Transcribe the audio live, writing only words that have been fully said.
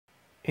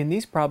In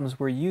these problems,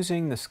 we're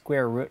using the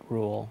square root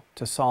rule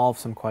to solve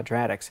some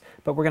quadratics,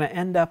 but we're going to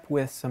end up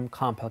with some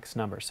complex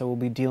numbers, so we'll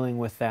be dealing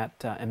with that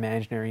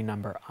imaginary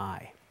number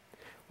I.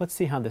 Let's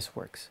see how this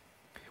works.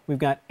 We've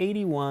got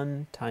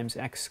 81 times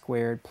x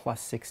squared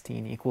plus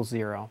 16 equals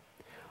 0.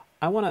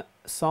 I want to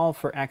solve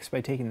for x by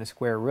taking the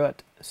square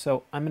root,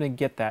 so I'm going to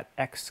get that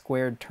x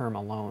squared term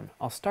alone.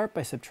 I'll start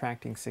by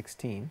subtracting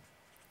 16.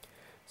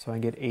 So I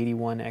get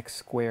 81x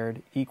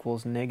squared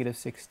equals negative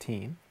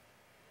 16.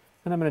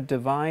 Then I'm going to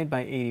divide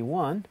by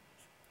 81,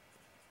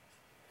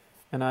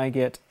 and I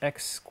get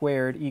x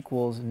squared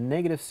equals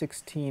negative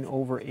 16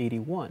 over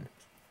 81.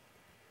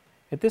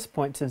 At this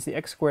point, since the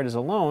x squared is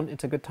alone,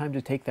 it's a good time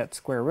to take that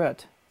square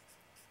root.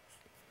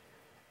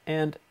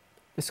 And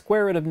the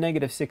square root of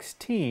negative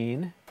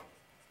 16,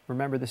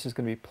 remember this is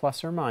going to be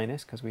plus or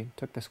minus, because we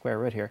took the square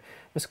root here.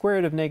 The square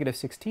root of negative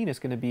 16 is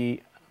going to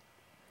be,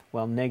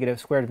 well, negative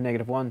square root of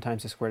negative 1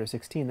 times the square root of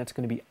 16. That's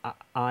going to be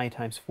I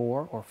times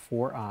 4, or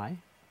 4i.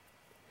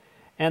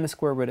 And the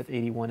square root of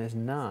 81 is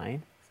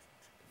 9.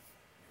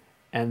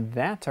 And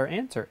that's our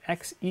answer.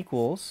 X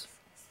equals,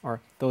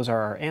 or those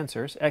are our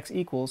answers, x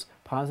equals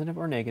positive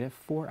or negative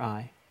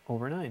 4i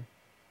over 9.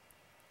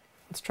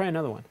 Let's try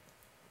another one.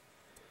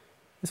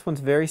 This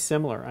one's very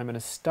similar. I'm going to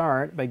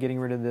start by getting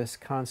rid of this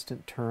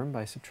constant term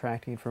by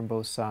subtracting it from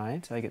both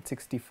sides. I get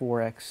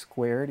 64x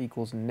squared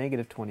equals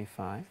negative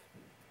 25.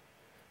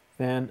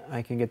 Then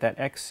I can get that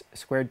x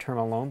squared term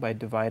alone by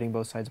dividing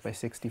both sides by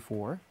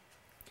 64.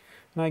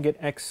 And I get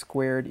x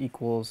squared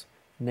equals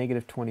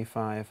negative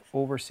 25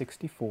 over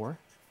 64.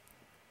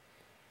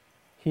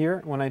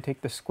 Here, when I take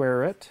the square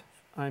root,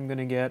 I'm going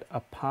to get a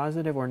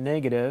positive or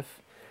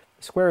negative.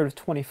 The square root of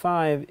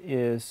 25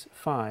 is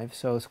 5,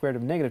 so the square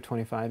root of negative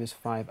 25 is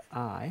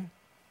 5i.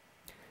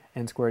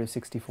 And square root of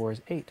 64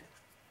 is 8.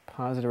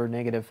 Positive or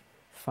negative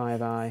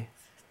 5i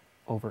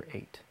over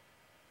 8.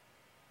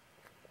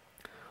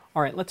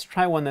 All right, let's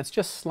try one that's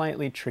just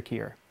slightly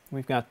trickier.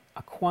 We've got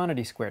a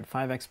quantity squared,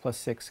 5x plus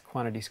 6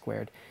 quantity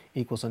squared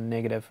equals a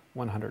negative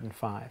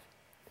 105.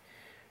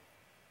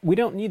 We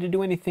don't need to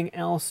do anything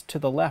else to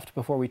the left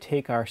before we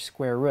take our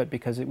square root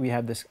because we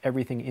have this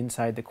everything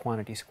inside the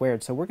quantity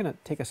squared. So we're going to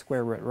take a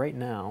square root right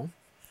now.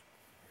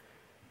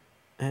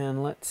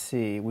 And let's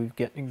see, we're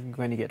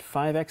going to get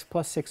 5x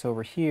plus 6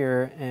 over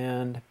here,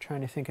 and I'm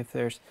trying to think if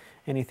there's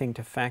anything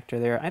to factor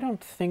there. I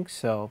don't think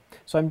so.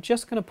 So I'm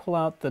just going to pull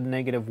out the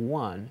negative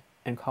 1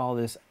 and call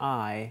this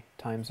I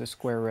times the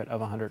square root of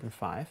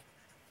 105.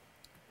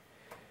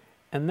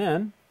 And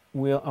then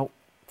we'll, oh,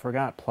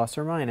 forgot, plus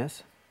or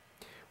minus.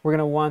 We're going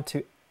to want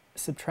to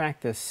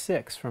subtract this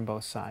 6 from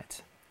both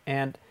sides.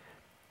 And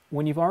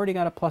when you've already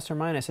got a plus or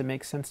minus, it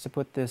makes sense to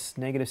put this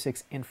negative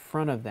 6 in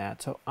front of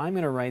that. So I'm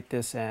going to write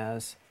this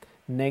as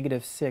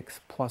negative 6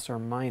 plus or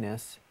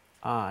minus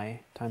I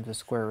times the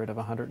square root of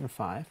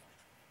 105.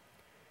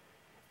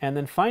 And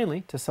then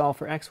finally, to solve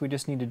for x, we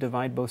just need to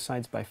divide both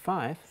sides by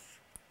 5.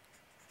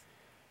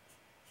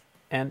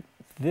 And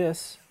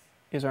this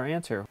is our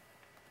answer.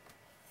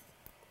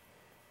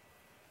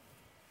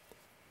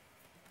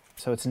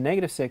 So it's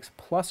negative 6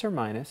 plus or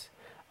minus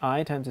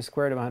I times the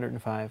square root of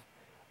 105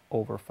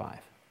 over 5.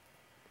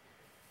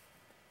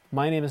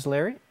 My name is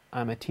Larry.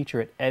 I'm a teacher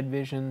at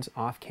EdVisions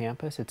off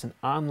campus. It's an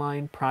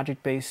online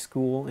project-based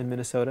school in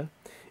Minnesota.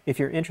 If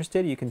you're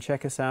interested, you can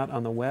check us out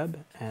on the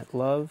web at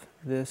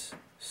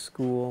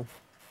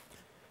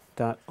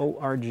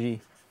lovethischool.org.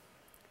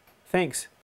 Thanks.